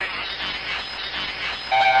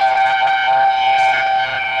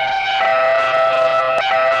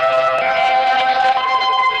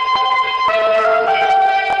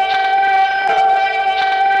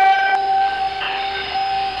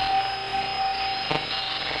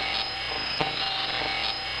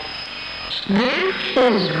This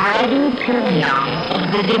is Radio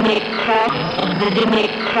Pyongyang, the Democratic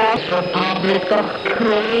Republic of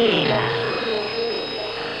Korea.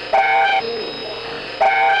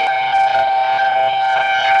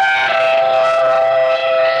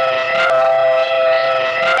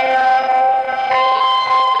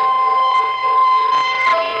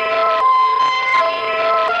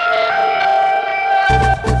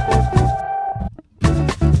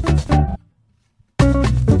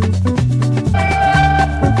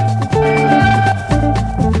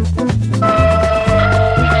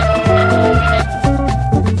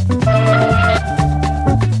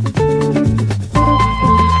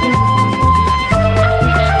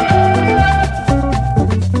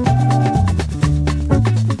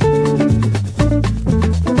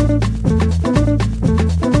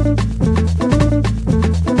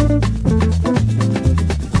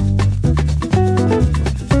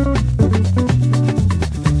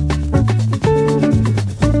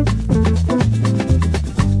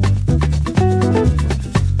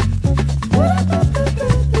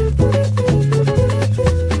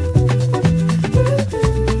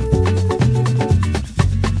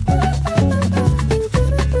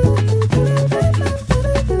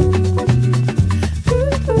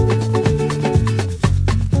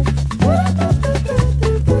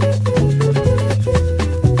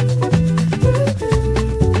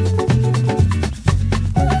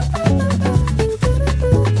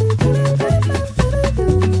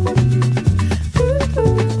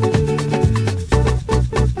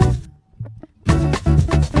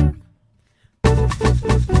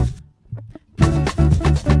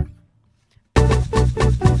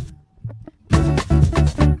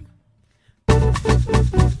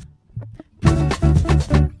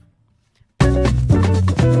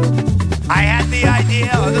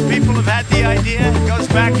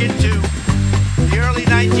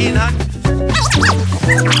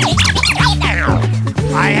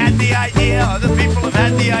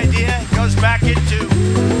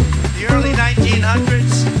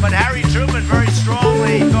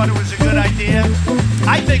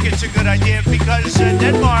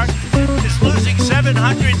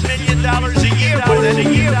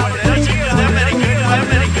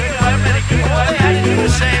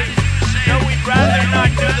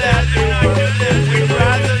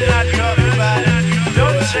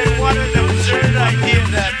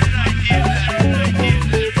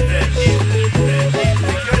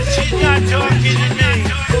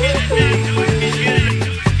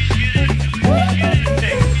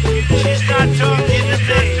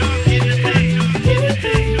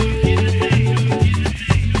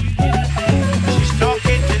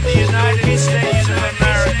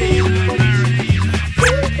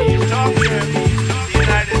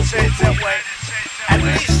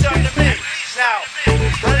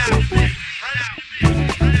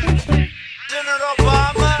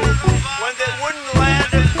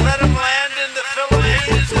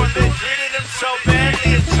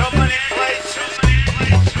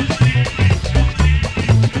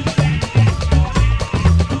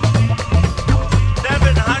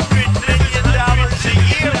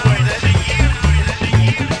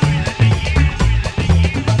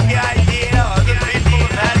 The idea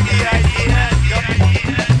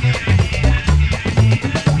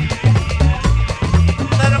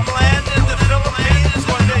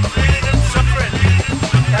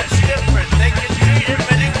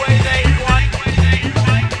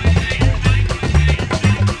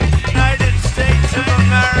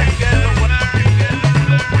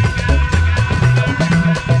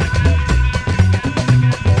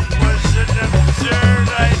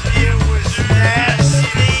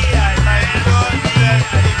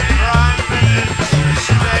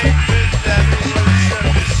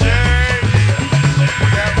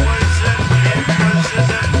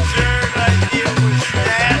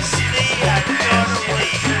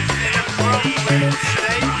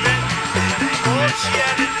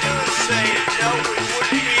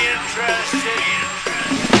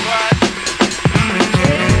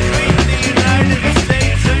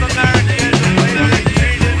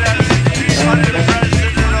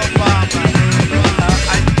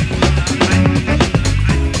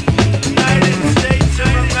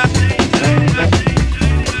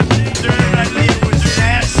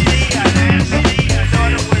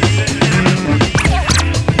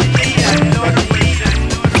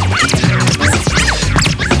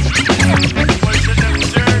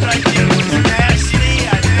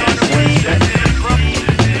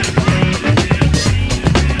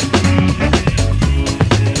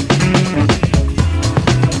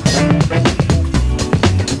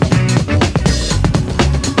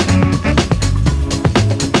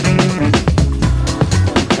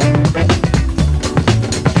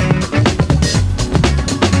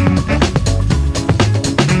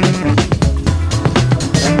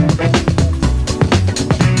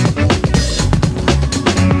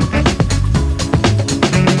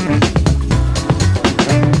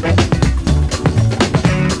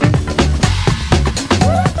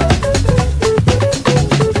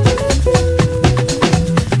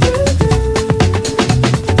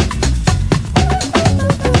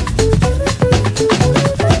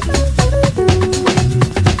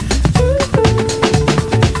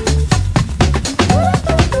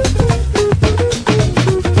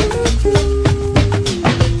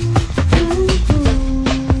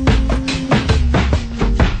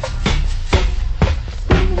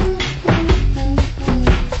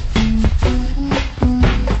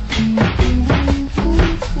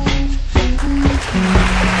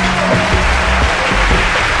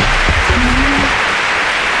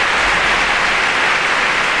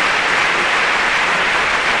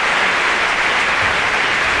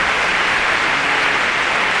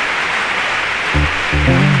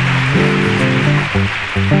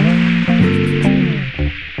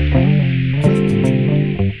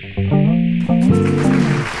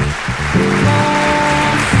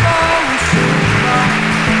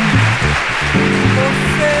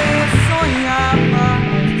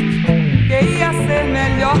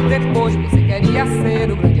depois você queria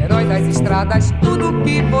ser o grande herói das estradas, tudo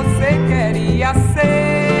que você queria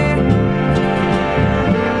ser.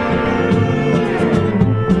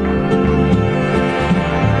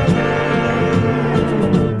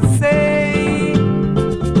 Sei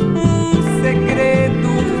um segredo,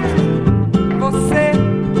 você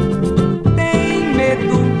tem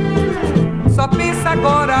medo, só pensa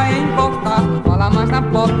agora em voltar, não fala mais na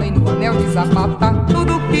porta e no anel de sapata,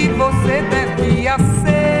 tudo que você devia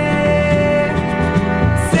ser,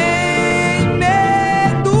 sem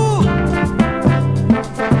medo.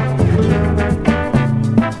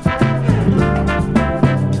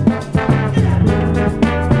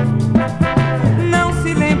 Não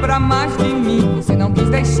se lembra mais de mim, você não quis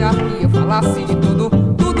deixar que eu falasse de tudo,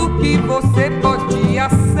 tudo que você podia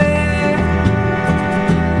ser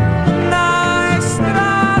na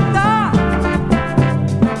estrada.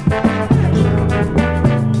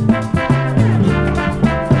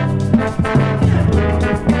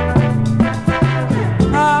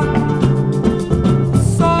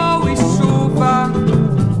 Sol e chuva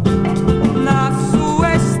na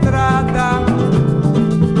sua estrada,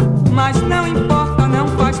 mas não importa, não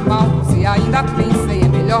faz mal. Se ainda pensa e é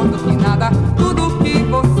melhor do que nada, tudo que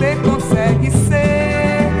você consegue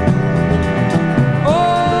ser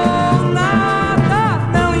ou nada,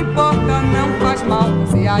 não importa, não faz mal.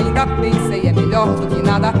 Se ainda pensa e é melhor do que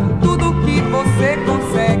nada, tudo que você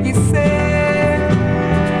consegue ser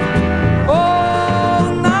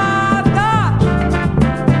ou nada.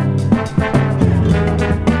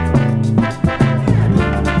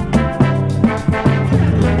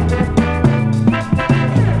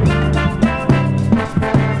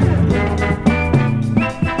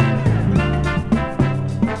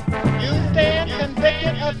 You stand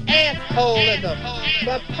convicted of ant-holism.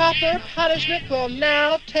 The proper punishment will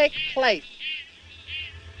now take place.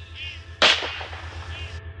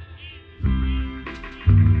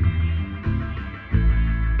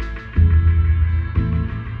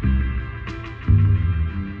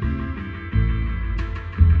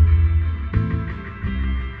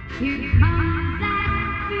 Here comes that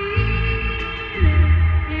feeling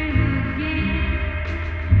again,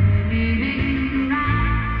 and it ain't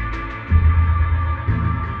right.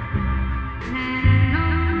 And I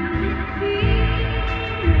know this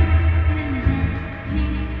feeling that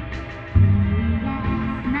hit me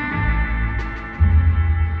last night.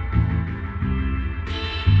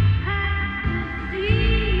 Hurts to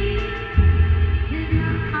see in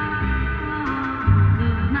the arms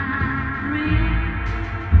of my friend.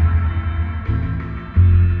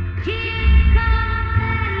 Here comes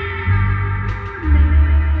that lonely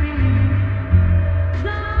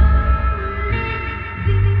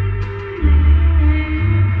feeling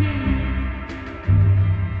again.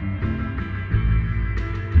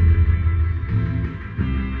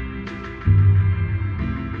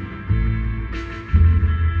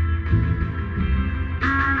 I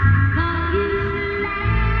saw you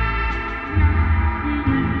last night in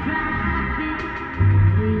a drive-in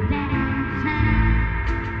downtown.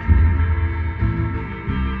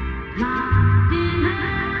 Locked in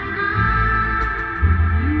her arms,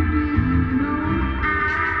 you didn't know I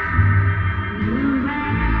was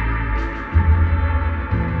around.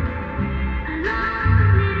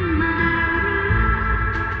 Alone in my room,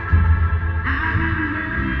 I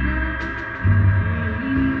remember where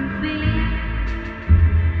you've been.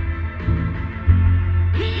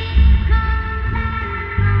 Here comes that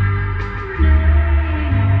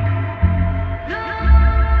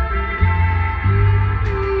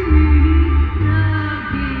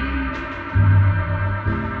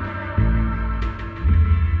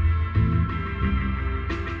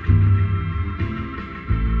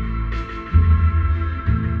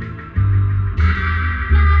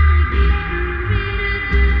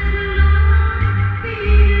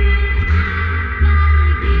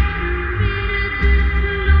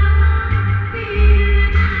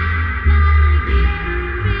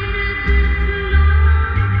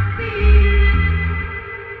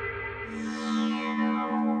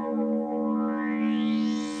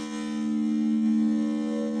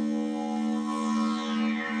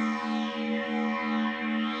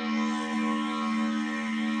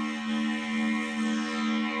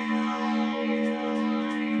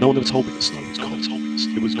No one ever told me the snow was cold.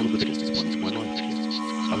 It was one of the biggest disappointments of my life.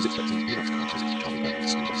 I was expecting to be enough countries to come back and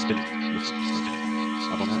snow just spinning.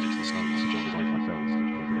 I've gone out into the snow as a job as I felt.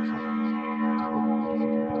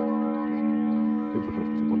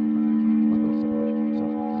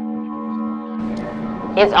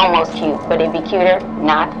 It's almost cute, but it'd be cuter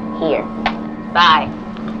not here. Bye.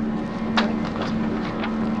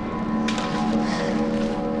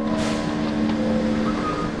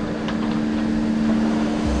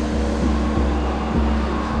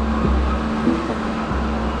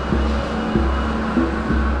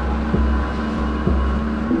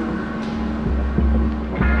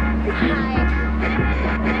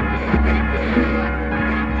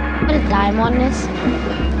 dime on this?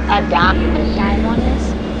 A dime. A dime on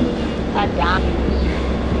this? A dime.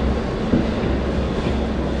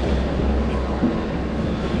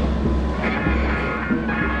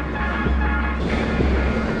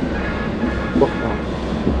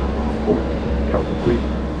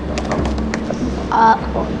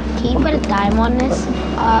 Can you put a dime on this? A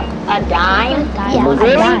dime? Yeah, a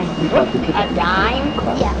dime. A dime?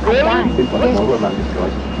 Yeah, a dime.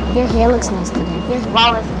 Your hair looks nice today.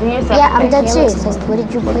 Wallace, do yourself. Yeah, I'm dead serious. Like, what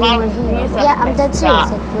did you put in your hair? Yeah, I'm dead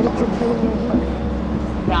serious. Like, what did you put in your hair?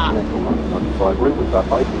 Stop.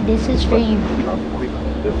 This is for you.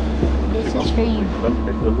 This is for you.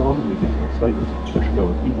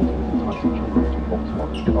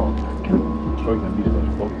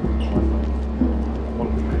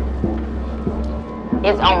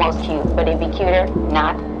 It's almost cute, but it'd be cuter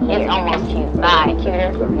not here. It's almost cute. Bye.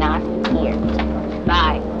 Cuter not here.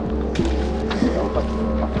 Bye.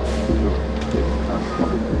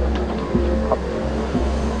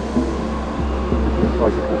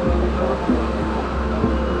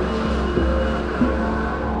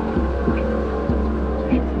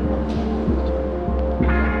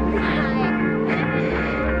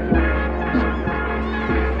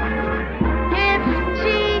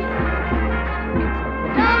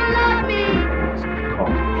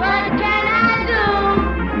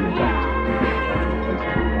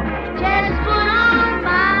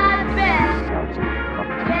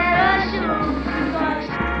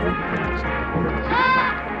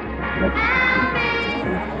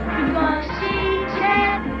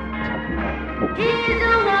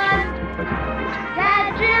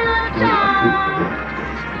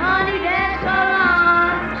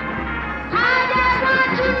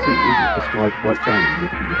 Right down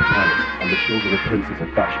with the palace, and the children of princes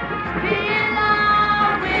are dashed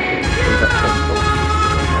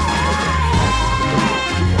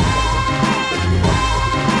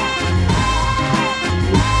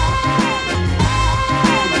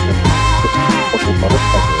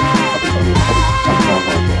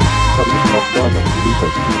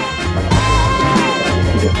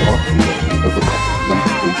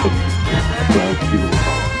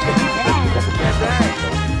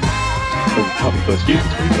first year,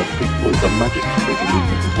 it's really like people have done magic. They can move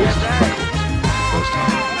the voices from records. First time.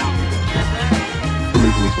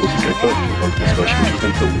 Removing these voices gave birth to a vocalist version, which was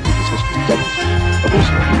then filled with people's history and doubles. I've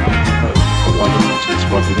also heard a wider sense to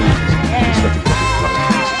describe the images, aesthetic of the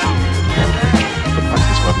flowers, from past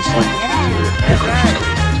describing scientific material or conscious content,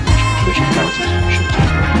 traditional narratives from short term.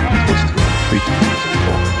 These voices were free to use and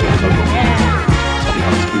thought they were no longer something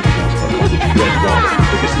else moving out of their language. Red rather,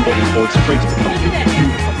 the disembodied voice free to become a human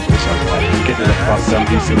getting left by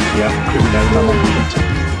somebody simply out criminal malcontent.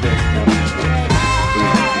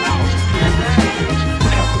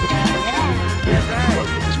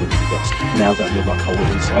 Now that you're like hole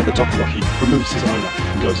inside the top lock, he removes his owner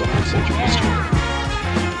and goes off in search of history.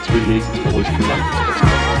 It's really easy to always be like to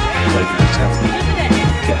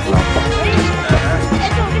get get a loud fuck,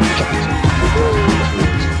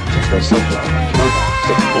 just go self-love, you know that,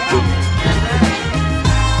 so it's not good.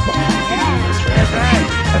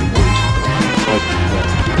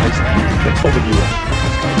 They're following you up.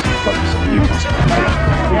 Like some new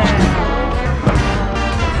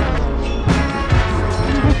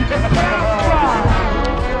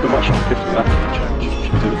the Russian epiphany, that can change.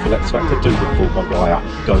 Should we do the full X Factor? Do the full Mariah,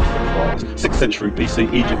 go for the prize. 6th century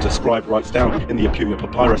BC, Egypt, a scribe writes down in the Apulia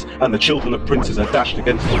Papyrus, and the children of princes are dashed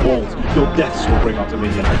against the walls. Your deaths will bring our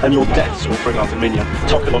dominion, and your deaths will bring our dominion.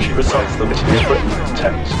 Tokiloshi recites the litany of Britain's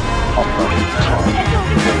text.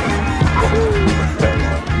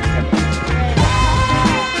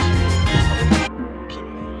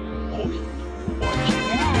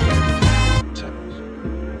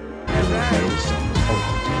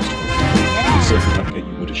 Circle navigate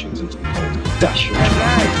you woodishins into the cold. Dash your children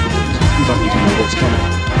against the walls. You don't even know what's coming.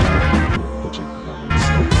 Looking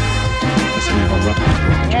let's move on rapidly.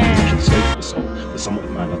 The state of the soul, the summit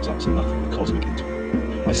of man adds up to nothing, the cosmic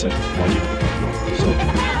interval. I said, why do you have a soul? I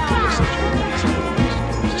said to remain somewhere else.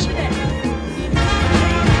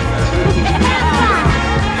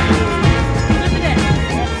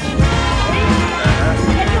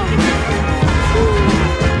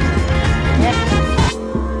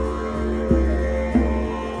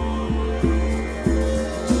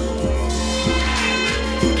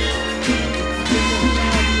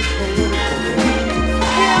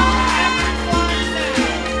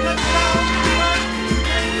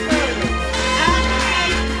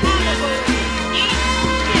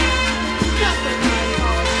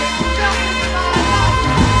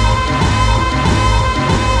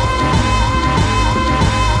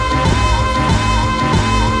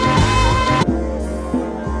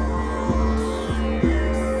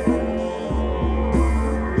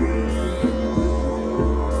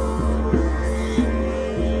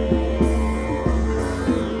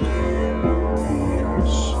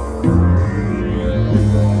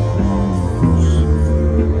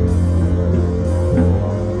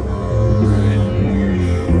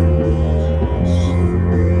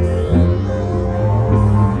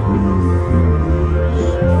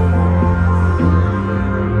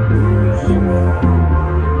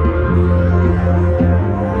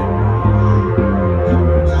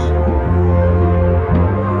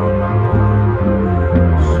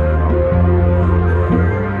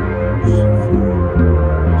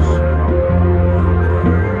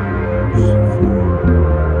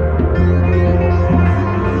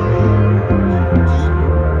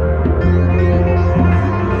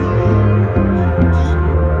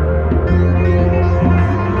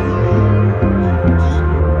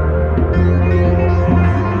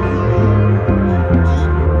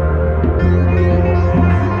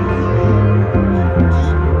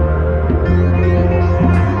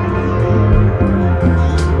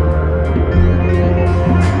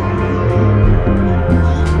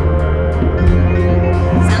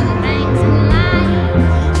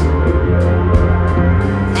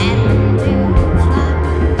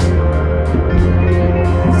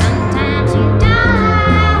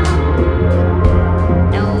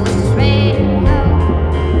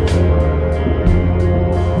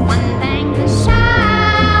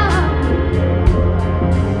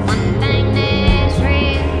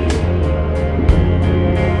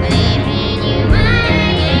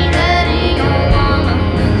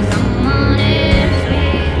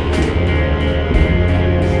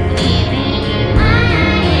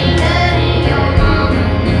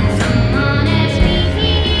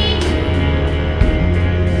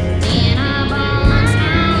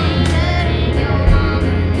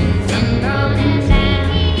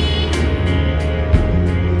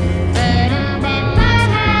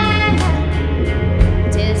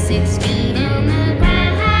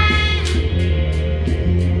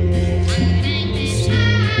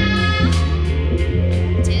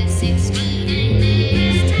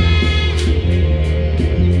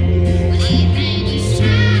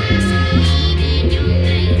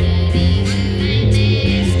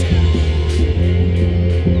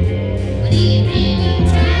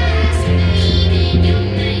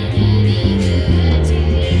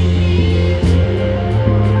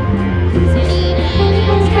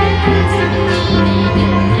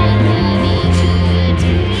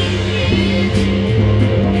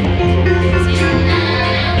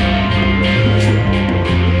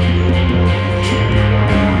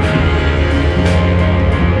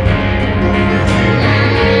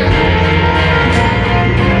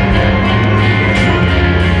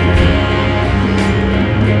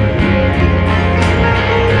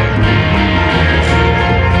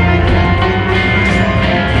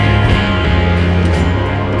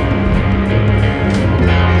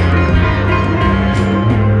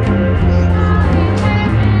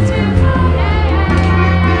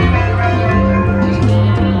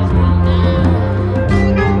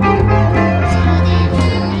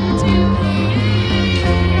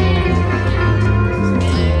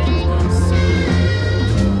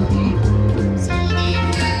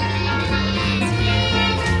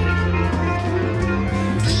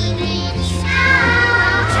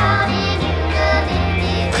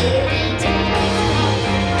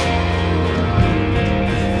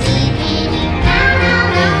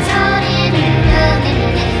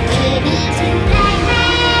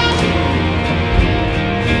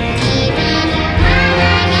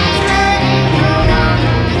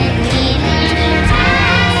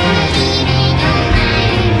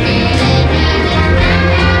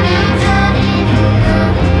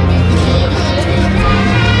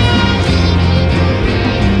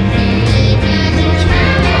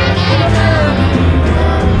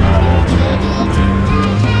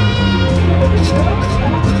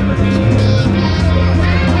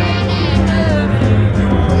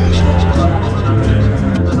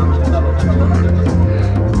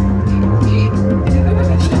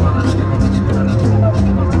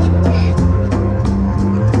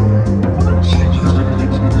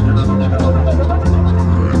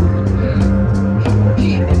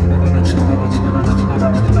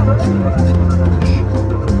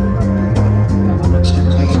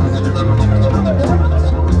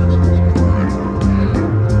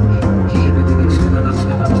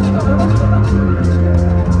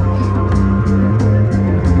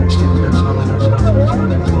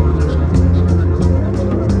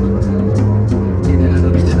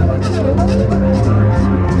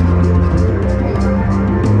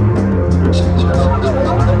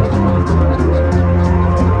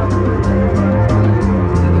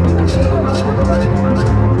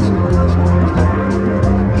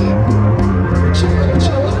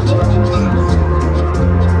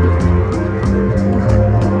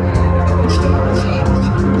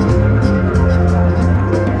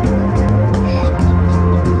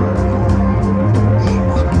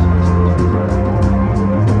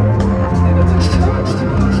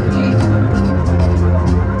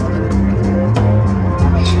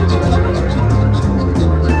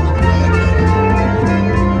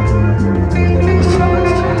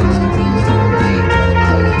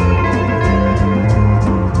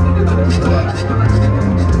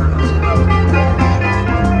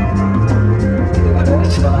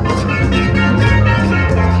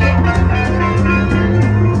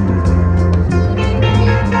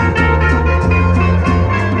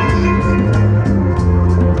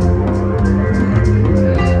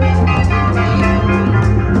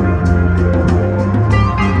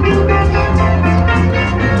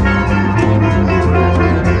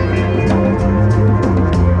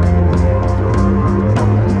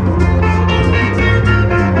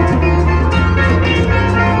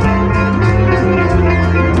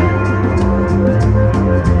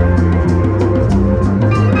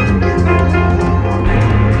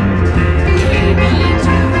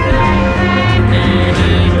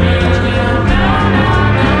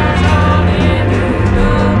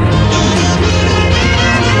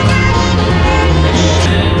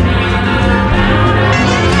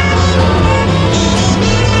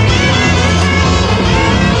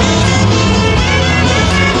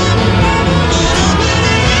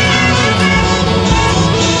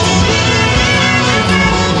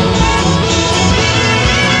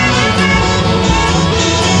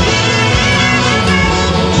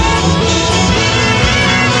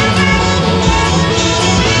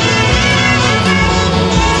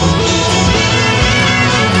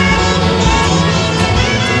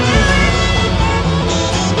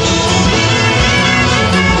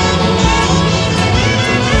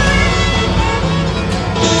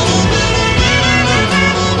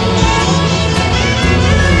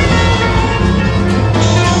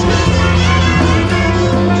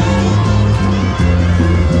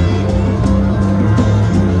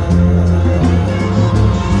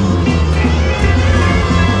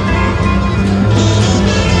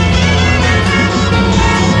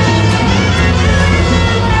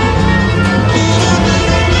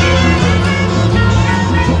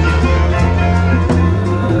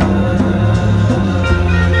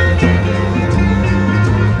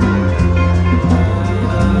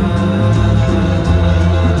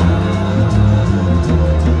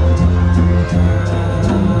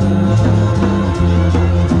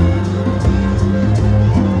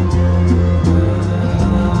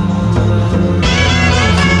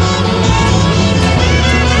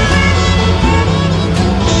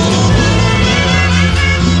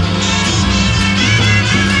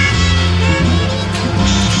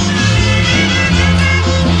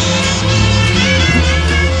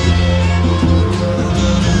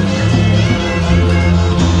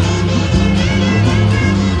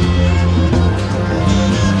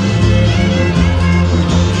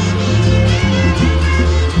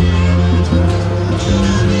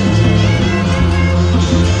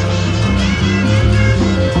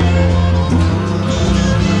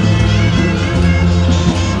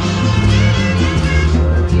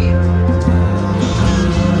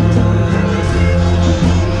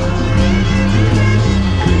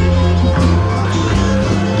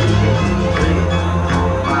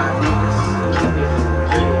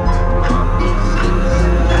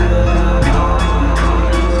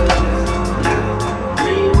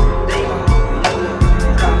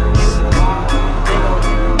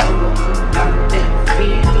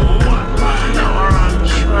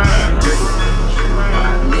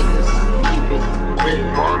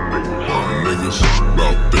 niggas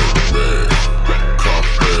about that bad. Cop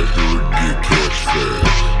fast, do it, get cash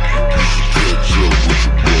fast. You should catch up with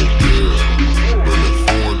your broke ass. But that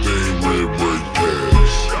foreign thing, red break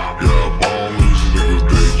pass. Yeah, all these niggas,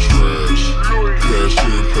 they trash. Cash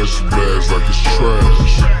in, plastic bags like it's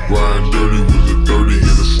trash. Riding dirty with the 30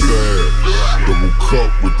 in the stash. Double cup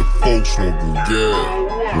with the folks smoking gas.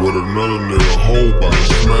 With another nigga hoe by the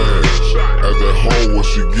smash. At that hoe, what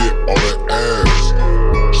she get? All that ass.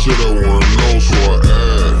 Shit I wanna know, so I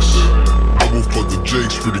ask. I will fuck the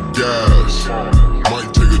Jakes for the gas. Might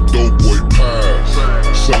take a dope boy pass.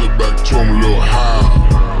 Sell it back to him a little high.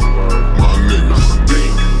 My niggas.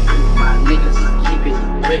 My niggas keep it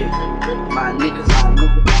real. My niggas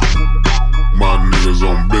My niggas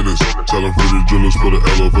on business. Tell them for the drillers, put an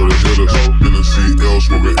L for the hitters. Didn't see L,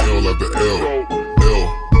 smoking L at the L.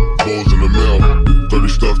 Balls in the mail. 30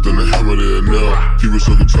 stuffed in the hammer, they'll nail. Keep it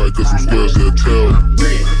circle tight, cause some squares they'll tell.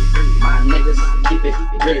 My niggas keep it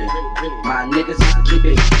real. My niggas keep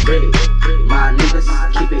it real. My niggas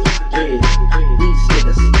keep it real. These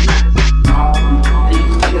niggas not.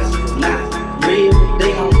 These niggas not real.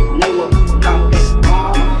 They don't know about that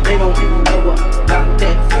ball. They don't know about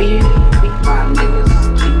that feel. My niggas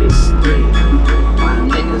keep it real. My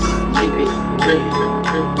niggas keep it real.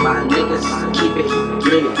 My niggas keep it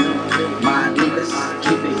real. My niggas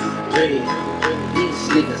keep it real. These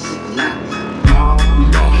niggas not.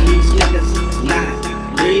 These niggas not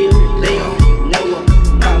real. They don't know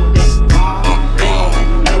about that ball. They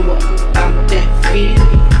don't know about that feel.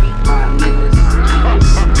 My niggas keep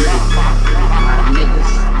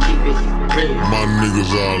it real. My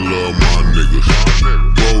niggas, I love my niggas.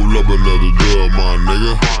 Roll up another dub, my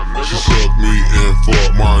nigga. She suck me and fuck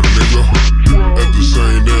my nigga. At the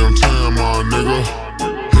same damn time, my nigga.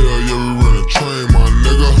 Hell yeah, we run a train, my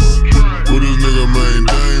nigga. With this nigga main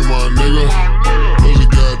dame, my nigga. That's a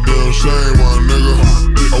goddamn shame, my nigga.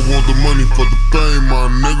 I want the money for the fame, my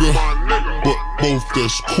nigga. But both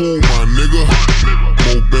that's cool, my nigga.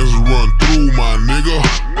 More bands run through, my nigga.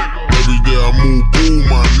 Every day I move through,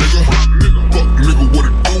 my nigga. Fuck nigga, what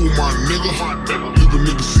it do, my nigga? Leave a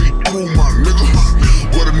nigga see through, my nigga.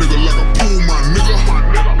 What a nigga like a pool, my nigga.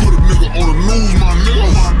 Put a nigga on the news, my nigga.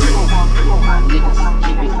 My niggas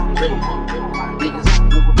keep it real. My niggas.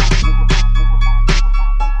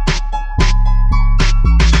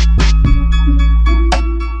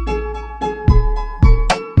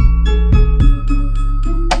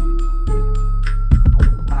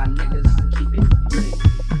 My niggas keep it real.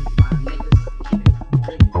 My niggas keep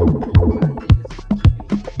it real.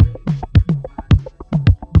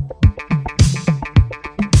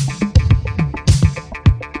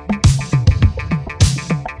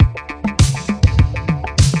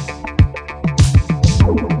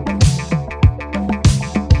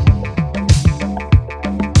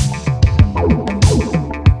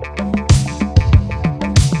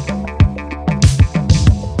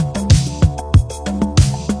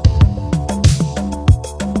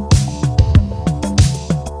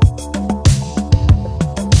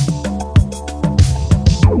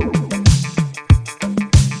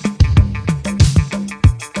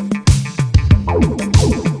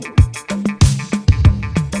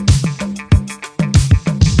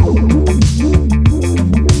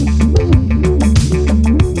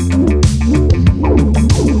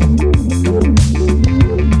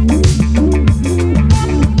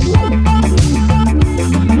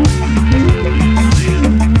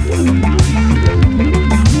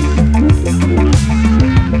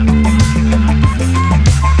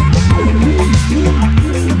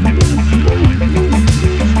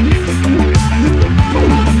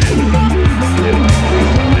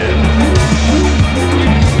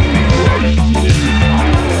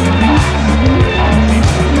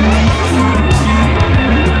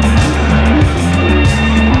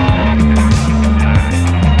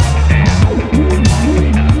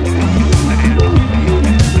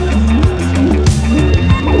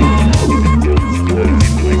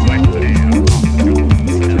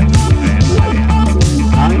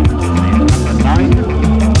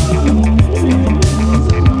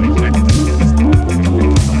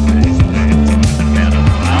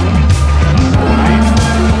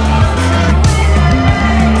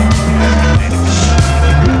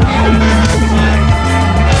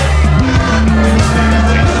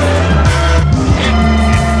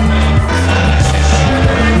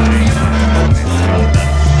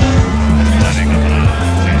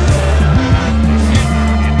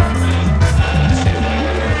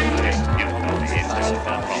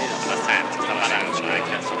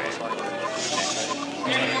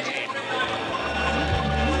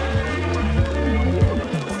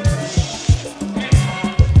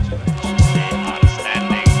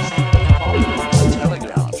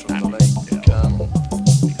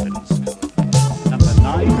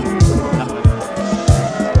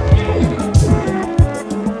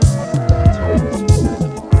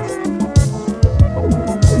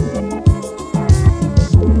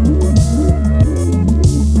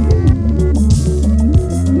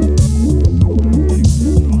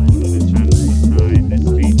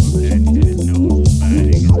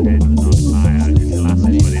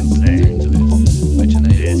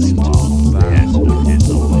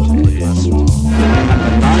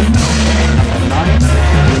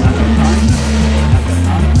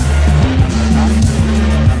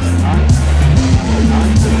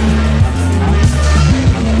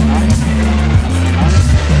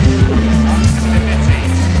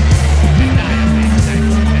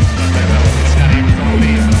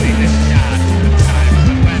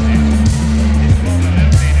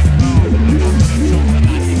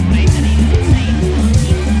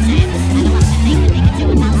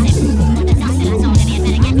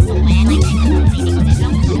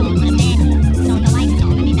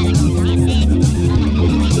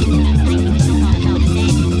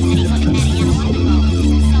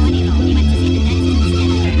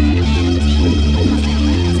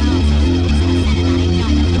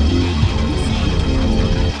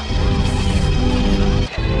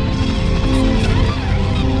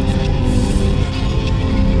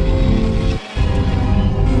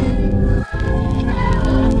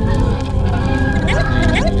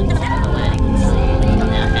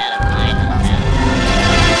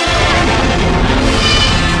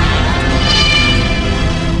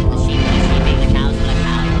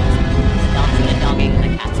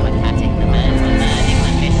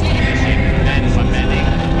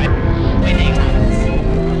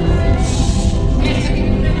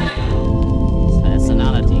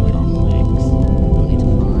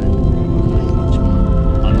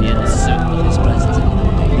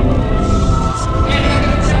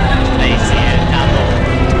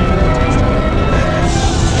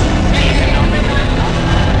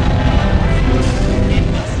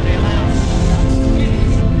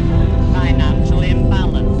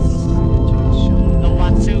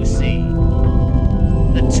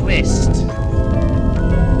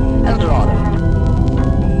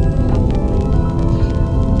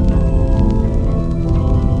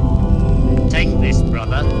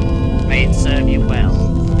 however. May it serve you well.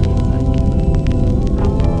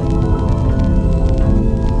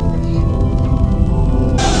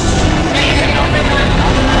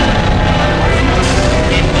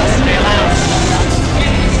 Industrial output.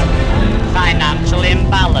 Financial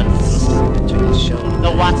imbalance.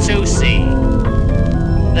 The Watusi.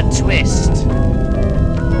 The twist.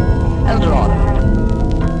 Eldorado.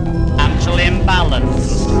 Financial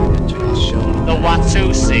imbalance. The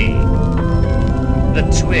Watusi. The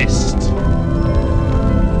twist.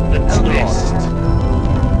 The twist.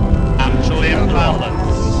 Financial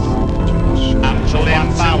imbalance. Financial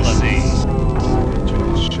imbalance.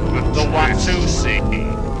 The Watusi.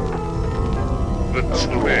 The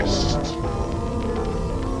twist.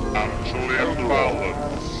 Financial imbalance.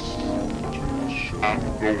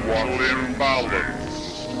 The Watusi. Imbalance.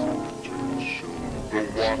 The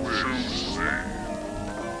Watusi.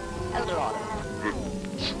 Eldorado. The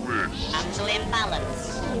twist. Financial imbalance.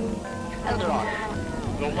 Eldorado.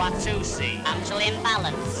 The Watusi. Financial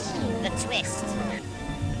imbalance. The twist.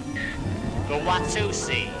 The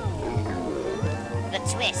Watusi. The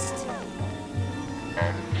twist.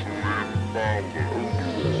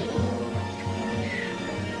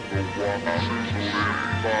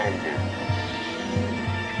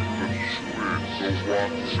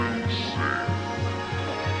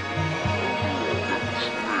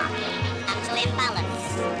 Financial imbalance.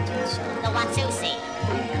 The Watusi.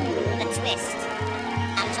 The twist.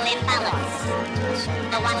 Financial imbalance.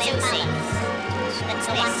 The Watusi.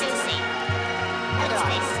 The Watusi. The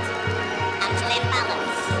twist. Financial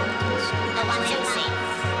imbalance. The Watusi.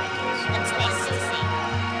 The twist. The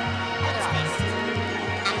twist.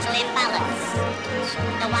 Financial imbalance.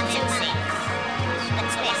 The Watusi. The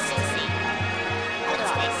twist. The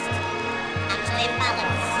twist. Financial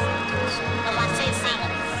imbalance. The Watusi.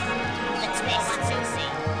 The twist.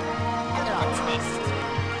 The twist.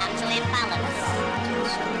 Financial imbalance.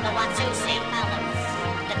 The Watusi.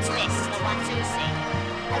 The twist. The Watusi.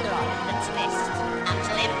 The twist.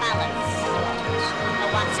 Financial imbalance. The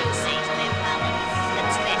Watusi.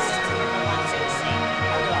 The twist. The Watusi.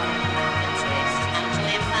 The twist. Financial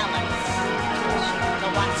imbalance. The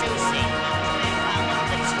Watusi.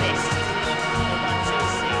 The twist. The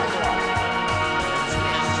Watusi.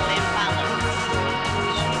 Financial imbalance.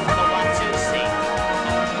 The Watusi.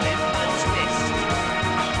 The twist.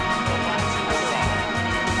 The Watusi.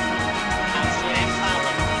 Financial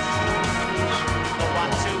imbalance. The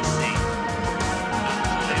Watusi.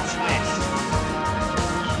 The twist.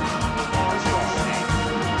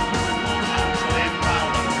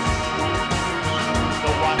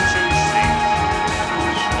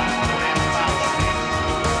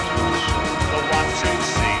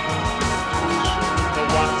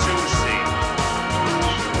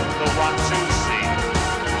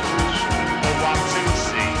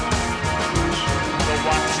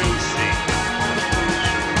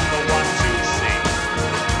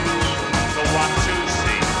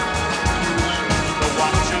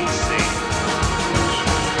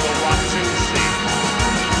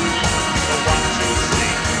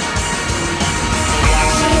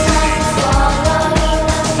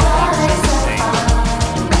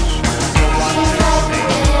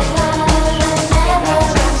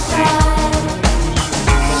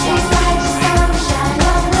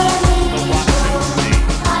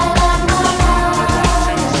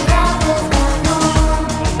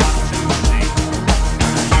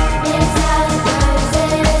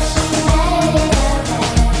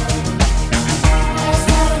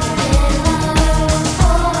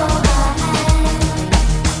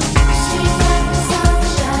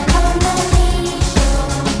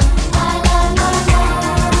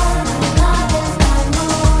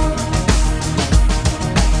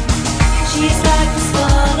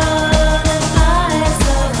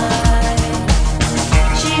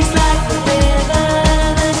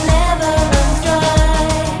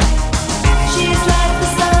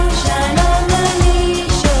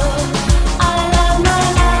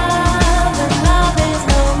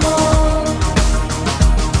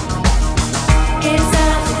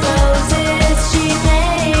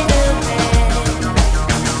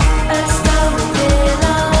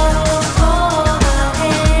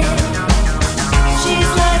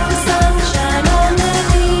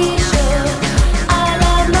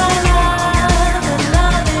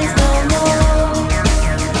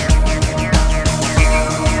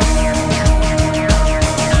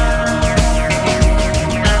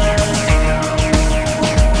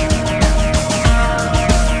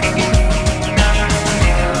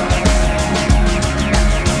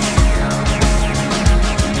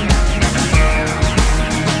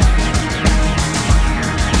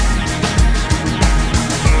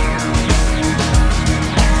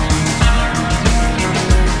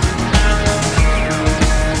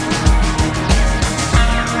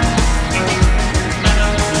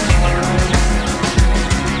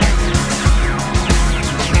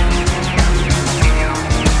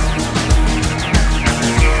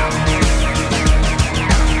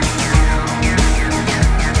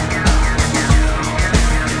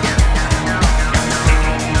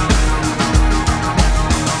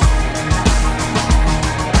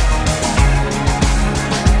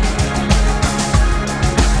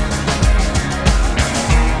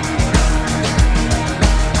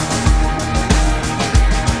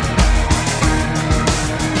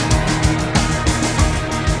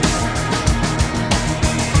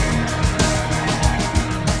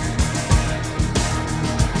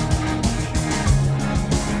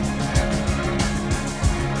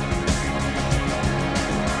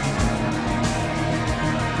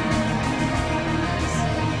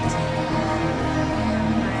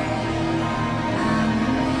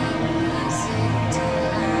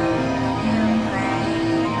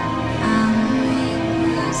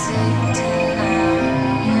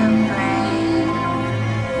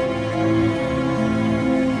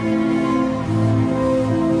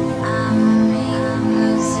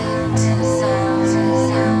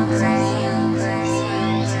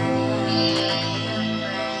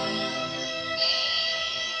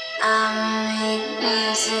 The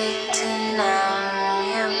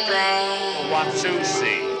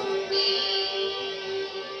Watusi.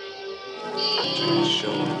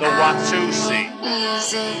 The Watusi.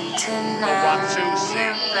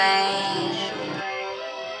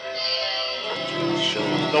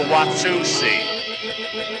 The Watusi.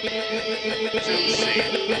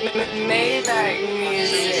 Maybach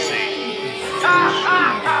music.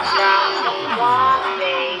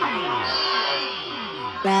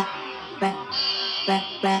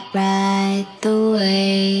 Right the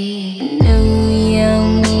way. New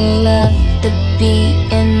young love the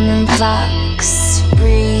beat in the box.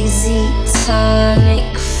 Breezy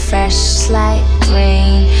tonic, fresh like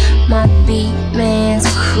rain. My beat man's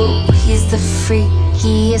cool, he's the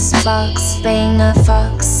freakiest box banger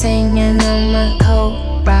fox, singing on my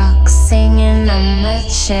coat rock, singing on my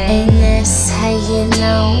chain. And that's how you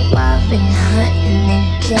know I've been hunting the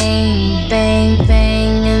game. Bang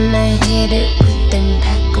bang, and I hit it with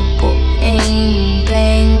impeccable aim.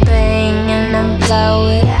 Bang bang, and I blow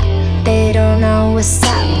it out. They don't know what's up.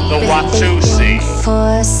 The but they Watusi. think for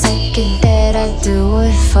a second that I do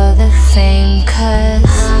it for the fame. Cause I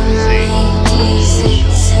make music to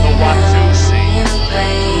The Watusi. numb your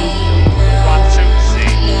brain. Watusi.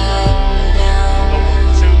 The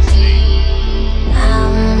Watusi. I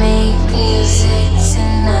make music to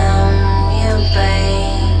numb your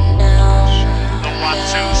brain. The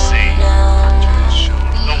Watusi.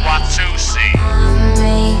 The Watusi. I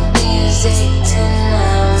make music to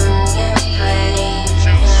numb your brain.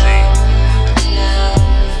 Watusi.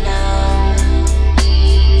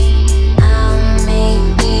 I make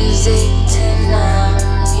music to numb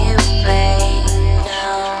your brain.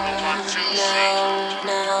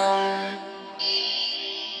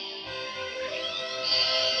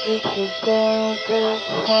 If you go this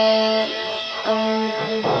way, I'm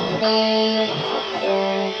just famous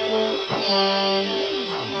every time.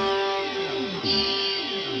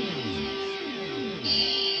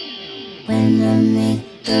 When I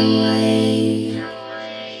make the wave,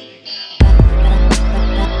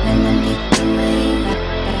 when I make the wave,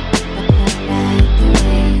 ride the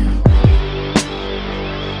wave.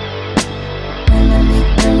 When I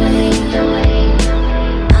make the wave,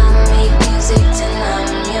 I make music to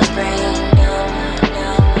numb your brain.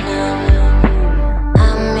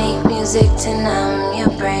 I make music to numb your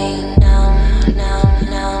brain.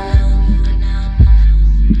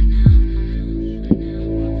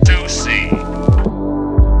 Watusi.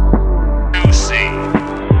 Watusi.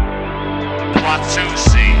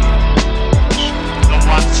 Watusi. The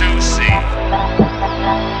Watusi.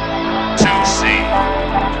 Watusi.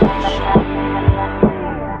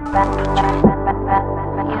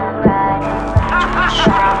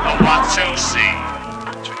 The Watusi.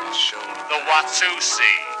 The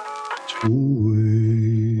Watusi.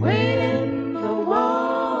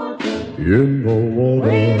 In the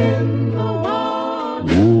water. In the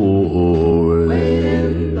water.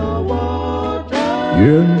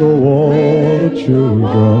 In the water,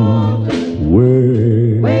 children,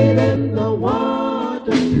 wade in the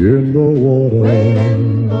water. In the water,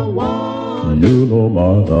 you know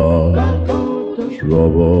my love,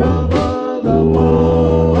 trouble, water,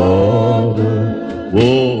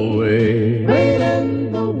 wade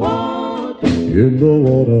in the water. In the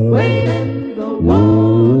water, children,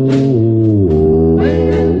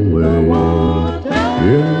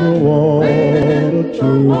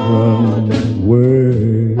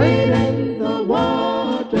 wade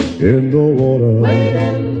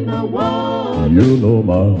in the water, you know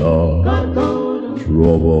my love,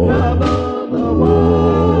 trouble,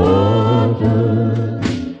 water.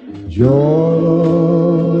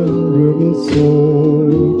 Jordan River so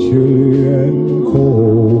chilly and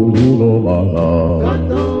cold, you know my love,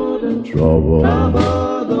 trouble,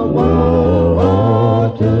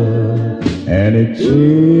 water. And it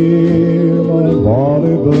chilled my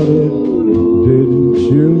body, but it didn't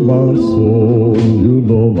chill my soul. You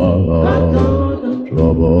know my love,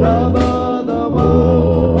 trouble,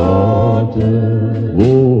 water,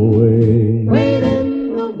 wade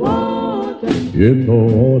in the water, in the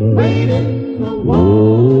water, wade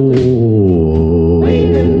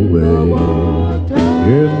in the water,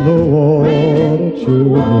 in the water,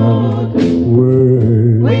 children,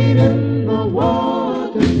 wade in the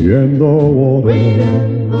water, in the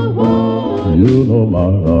water, you know my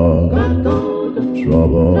love,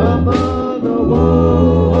 trouble,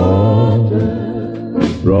 water.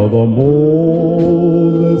 Brother,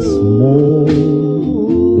 mold this mold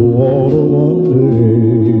the water one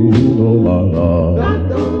day, you know my love,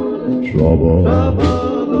 trouble,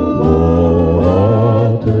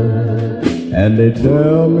 water. And they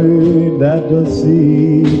tell me that the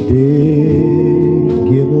sea did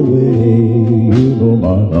give away, you know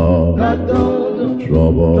my love,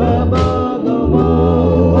 trouble the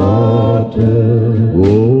water,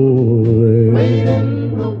 away in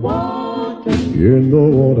the water, in the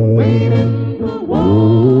water,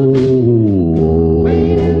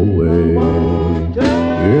 away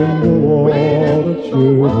in the water,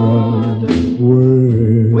 children,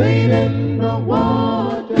 way in the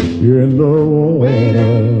water, in the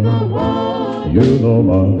water, you know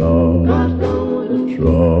my love,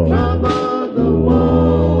 trouble the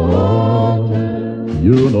water,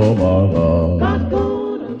 you know my love,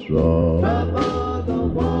 trouble the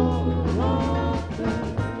water,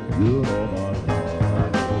 you know my love.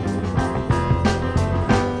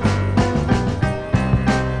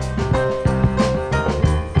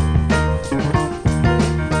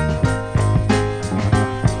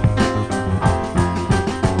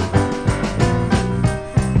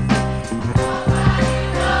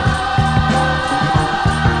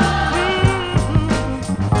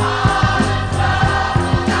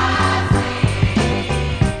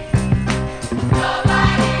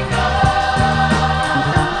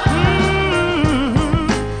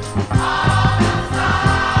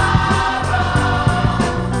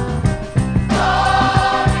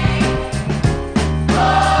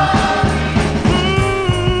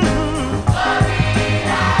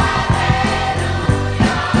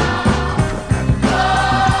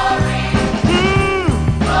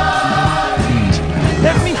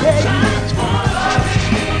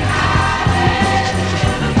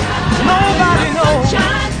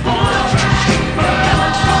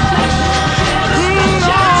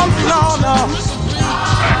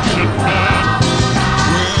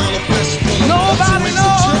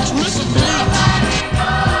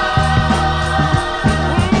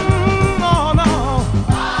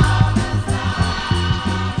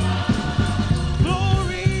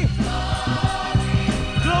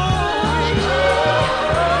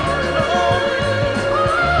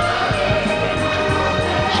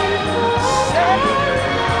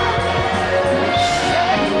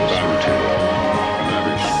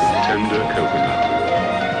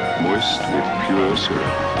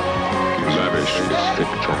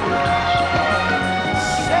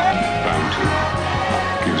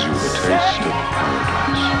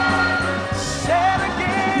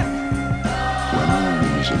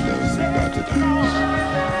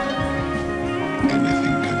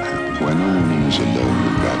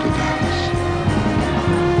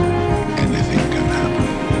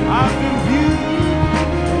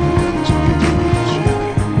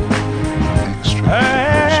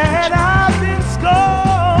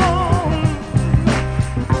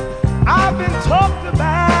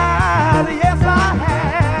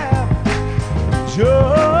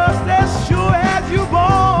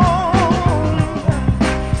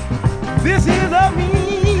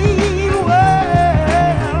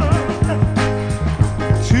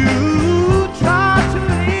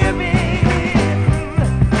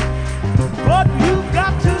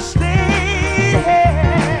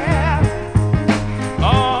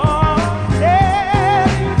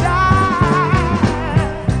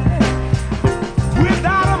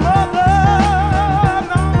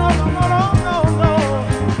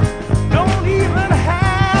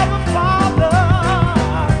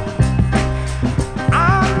 I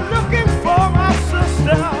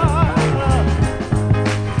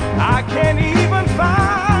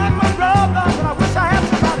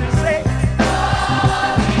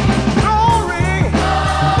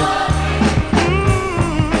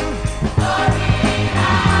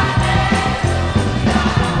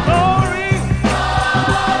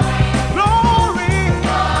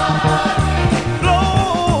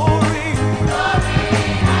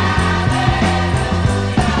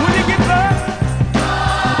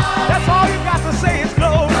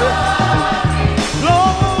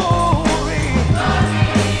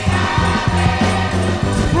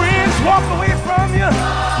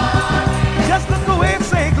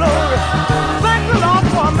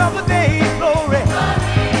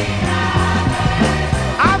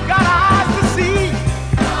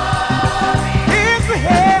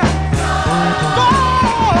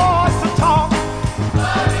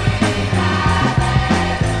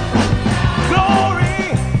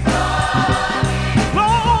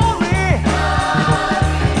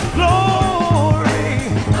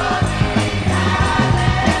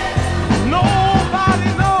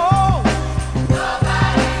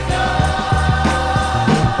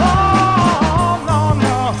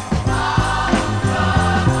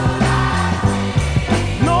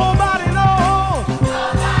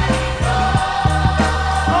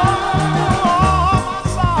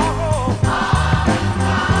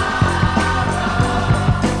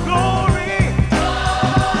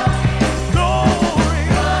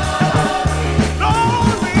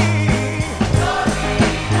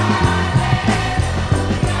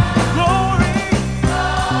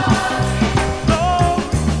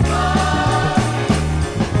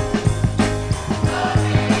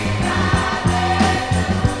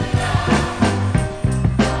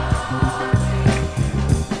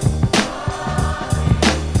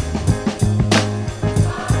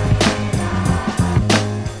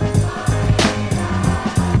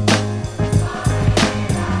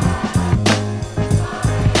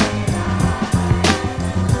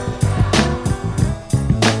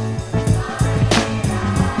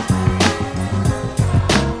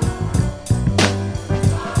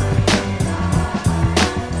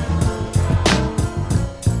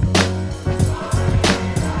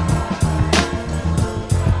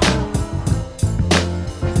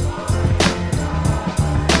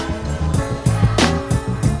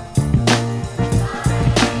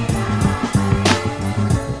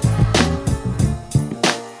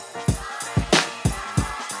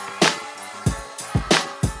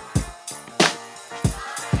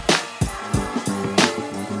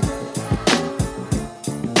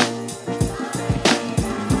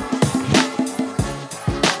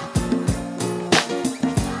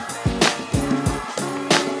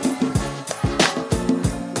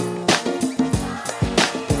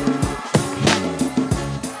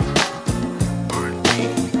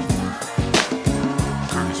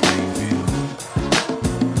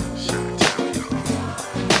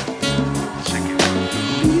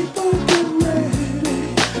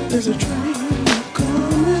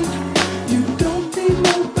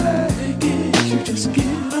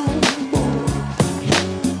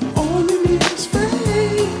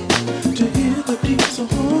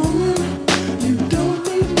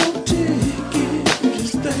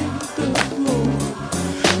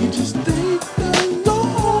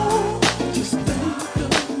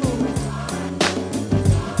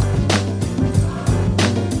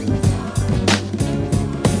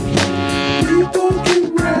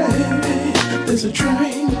There's a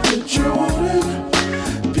train to Jordan.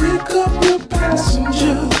 Pick up your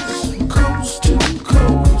passengers, coast to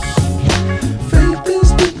coast. Faith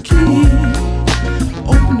is the key.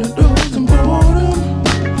 Open the doors and board them.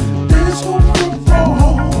 There's hope for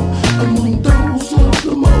all among those love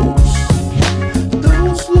the most.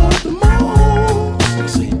 Those love the most. I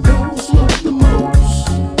say those love the most.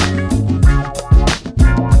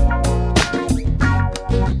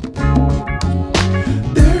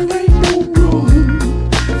 There ain't no room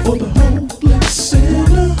for the hopeless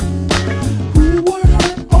sinner who would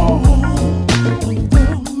hurt all of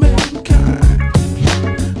the mankind.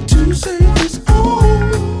 To save his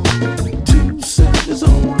own, to save his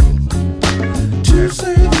own, to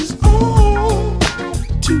save his own,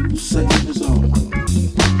 to save his own.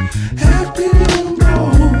 Have pity on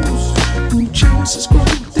those whose chances grow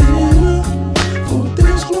thinner, for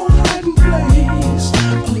there's no hiding place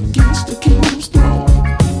against the kingdom's throne.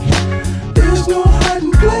 There's no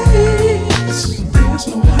hiding place. There's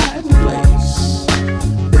no hiding place.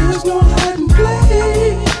 There's no hiding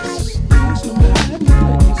place. There's no hiding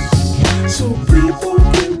place. So people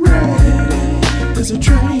get ready. There's a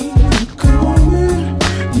train coming.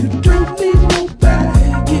 You don't need no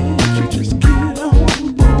baggage. You just get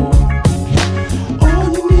on board. All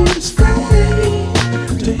you need is faith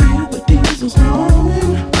to hear the diesels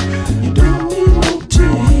humming. You don't need no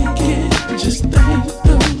ticket. Just thank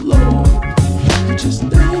the Lord. You just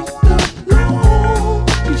thank the Lord.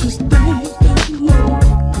 You just thank the Lord.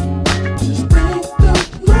 Just thank the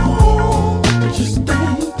Lord. You just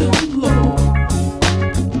thank the Lord.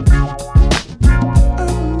 I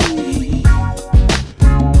believe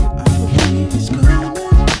He's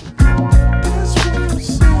coming. That's what I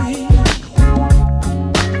say.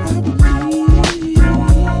 I believe.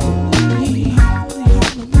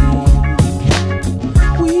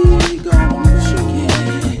 We gonna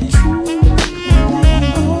make it true. Oh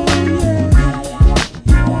yeah,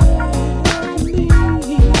 I believe.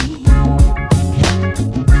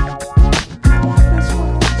 That's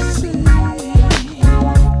what I say.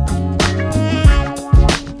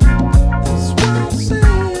 That's what I say.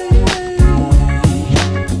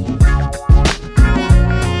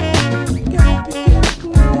 Got to get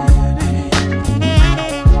ready.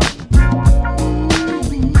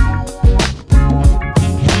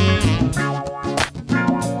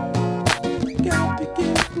 Got to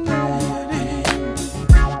get ready.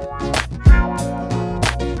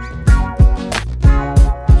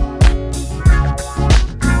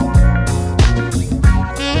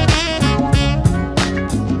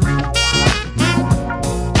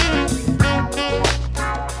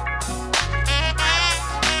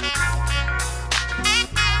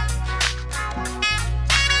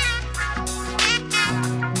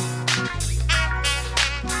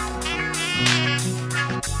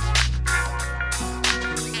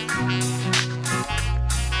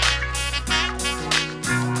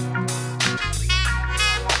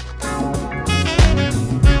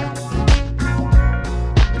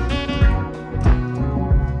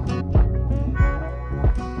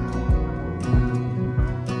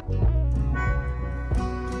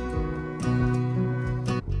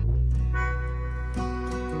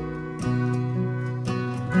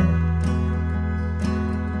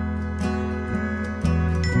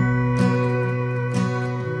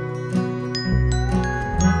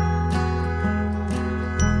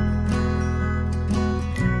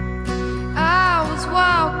 I was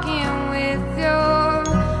walking with your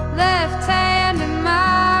left hand in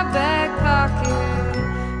my back pocket,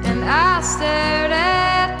 and I said